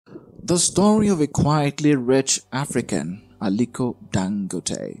The story of a quietly rich African, Aliko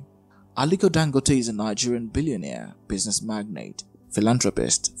Dangote. Aliko Dangote is a Nigerian billionaire, business magnate,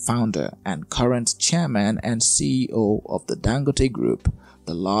 philanthropist, founder, and current chairman and CEO of the Dangote Group,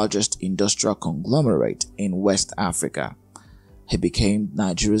 the largest industrial conglomerate in West Africa. He became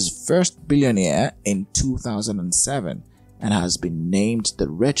Nigeria's first billionaire in 2007 and has been named the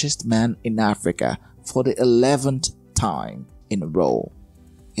richest man in Africa for the 11th time in a row.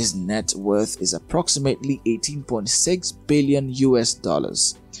 His net worth is approximately $18.6 billion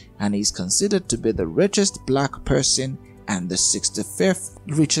and he is considered to be the richest black person and the 65th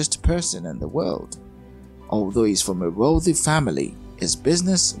richest person in the world. Although he's from a wealthy family, his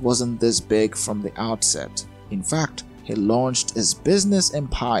business wasn't this big from the outset. In fact, he launched his business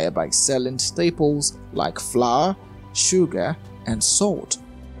empire by selling staples like flour, sugar, and salt.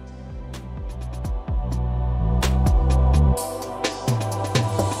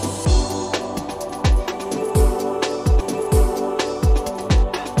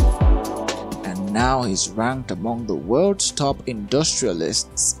 Now he's ranked among the world's top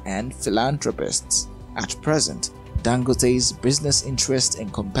industrialists and philanthropists. At present, Dangote's business interests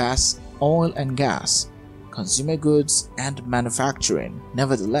encompass oil and gas, consumer goods, and manufacturing.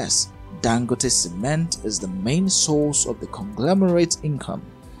 Nevertheless, Dangote Cement is the main source of the conglomerate's income.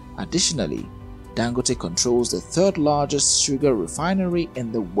 Additionally, Dangote controls the third largest sugar refinery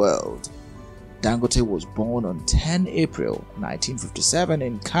in the world. Dangote was born on 10 April 1957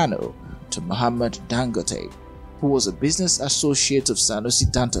 in Kano to Muhammad Dangote, who was a business associate of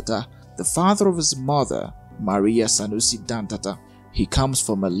Sanusi Dantata, the father of his mother, Maria Sanusi Dantata. He comes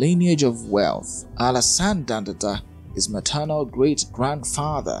from a lineage of wealth. Al-Azhar Dantata, his maternal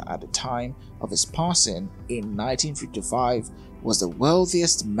great-grandfather at the time of his passing in 1955, was the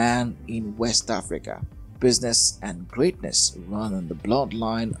wealthiest man in West Africa. Business and greatness run in the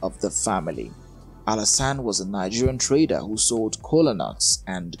bloodline of the family. Al-Azhar was a Nigerian trader who sold kola nuts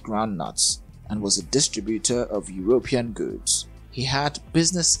and groundnuts and was a distributor of European goods. He had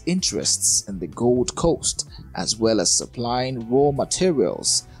business interests in the Gold Coast as well as supplying raw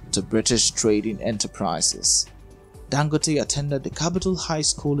materials to British trading enterprises. Dangote attended the Capital High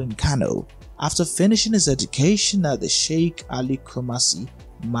School in Kano. After finishing his education at the Sheikh Ali Kumasi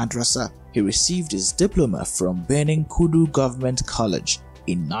Madrasa, he received his diploma from Birnin Kudu Government College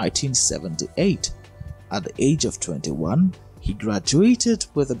in 1978. At the age of 21, he graduated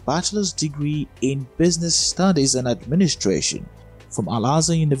with a Bachelor's Degree in Business Studies and Administration from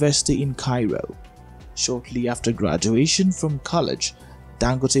Al-Azhar University in Cairo. Shortly after graduation from college,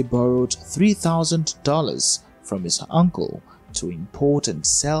 Dangote borrowed $3,000 from his uncle to import and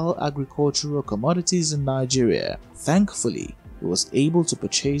sell agricultural commodities in Nigeria. Thankfully, he was able to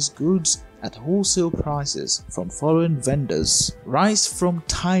purchase goods at wholesale prices from foreign vendors. Rice from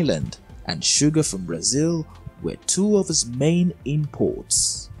Thailand and sugar from Brazil were two of his main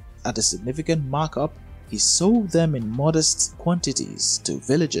imports. At a significant markup, he sold them in modest quantities to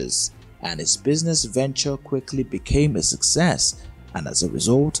villagers, and his business venture quickly became a success, and as a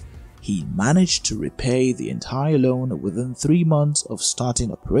result, he managed to repay the entire loan within 3 months of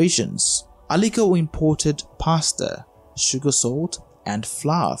starting operations. Aliko imported pasta, sugar, salt, and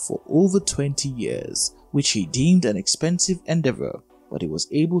flour for over 20 years, which he deemed an expensive endeavor, but he was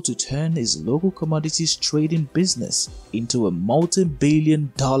able to turn his local commodities trading business into a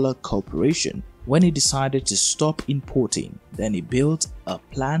multi-billion-dollar corporation when he decided to stop importing. Then he built a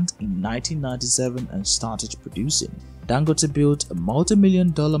plant in 1997 and started producing. Dangote built a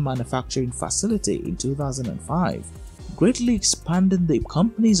multi-million-dollar manufacturing facility in 2005, greatly expanding the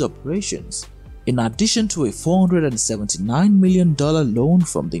company's operations. In addition to a $479 million loan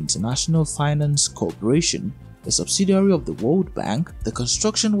from the International Finance Corporation, a subsidiary of the World Bank, the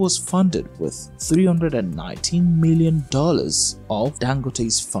construction was funded with $319 million of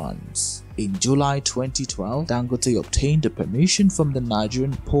Dangote's funds. In July 2012, Dangote obtained a permission from the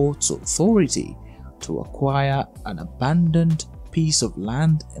Nigerian Ports Authority to acquire an abandoned piece of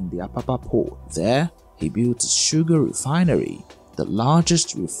land in the Apapa port. There, he built a sugar refinery, the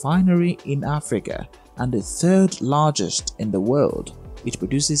largest refinery in Africa and the third largest in the world. It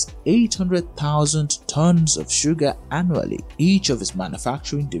produces 800,000 tons of sugar annually. Each of its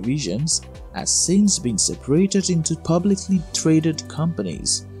manufacturing divisions has since been separated into publicly traded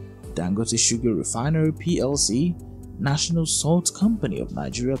companies: Dangote Sugar Refinery PLC, National Salt Company of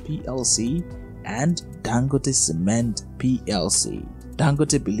Nigeria PLC, and Dangote Cement PLC.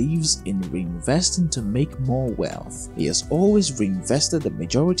 Dangote believes in reinvesting to make more wealth. He has always reinvested the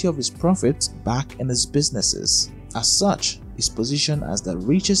majority of his profits back in his businesses. As such, his position as the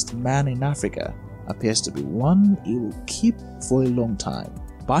richest man in Africa appears to be one he will keep for a long time.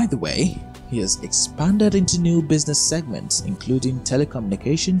 By the way, he has expanded into new business segments including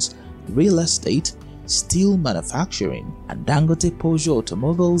telecommunications, real estate, steel manufacturing, and Dangote Peugeot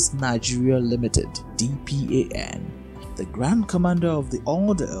Automobiles Nigeria Limited (DPAN). The Grand Commander of the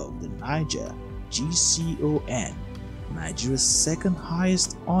Order of the Niger (GCON), Nigeria's second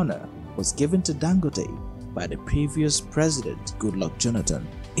highest honor, was given to Dangote by the previous president Goodluck Jonathan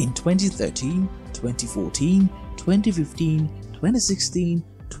in 2013, 2014, 2015, 2016,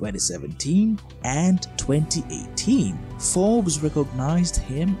 2017, and 2018. Forbes recognized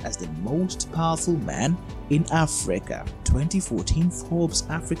him as the most powerful man in Africa. 2014 Forbes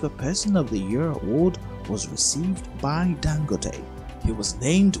Africa Person of the Year award was received by Dangote. He was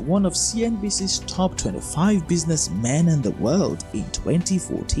named one of CNBC's top 25 businessmen in the world in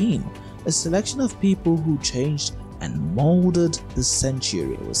 2014. A selection of people who changed and molded the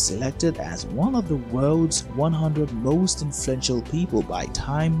century was selected as one of the world's 100 most influential people by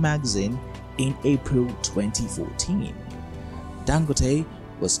Time magazine in April 2014. Dangote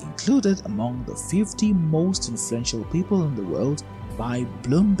was included among the 50 most influential people in the world by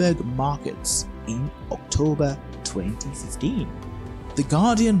Bloomberg Markets in October 2015. The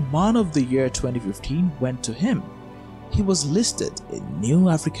Guardian Man of the Year 2015 went to him. He was listed in New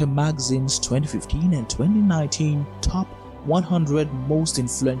Africa Magazine's 2015 and 2019 Top 100 Most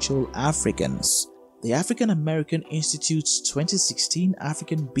Influential Africans. The African American Institute's 2016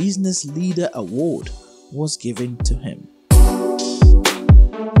 African Business Leader Award was given to him.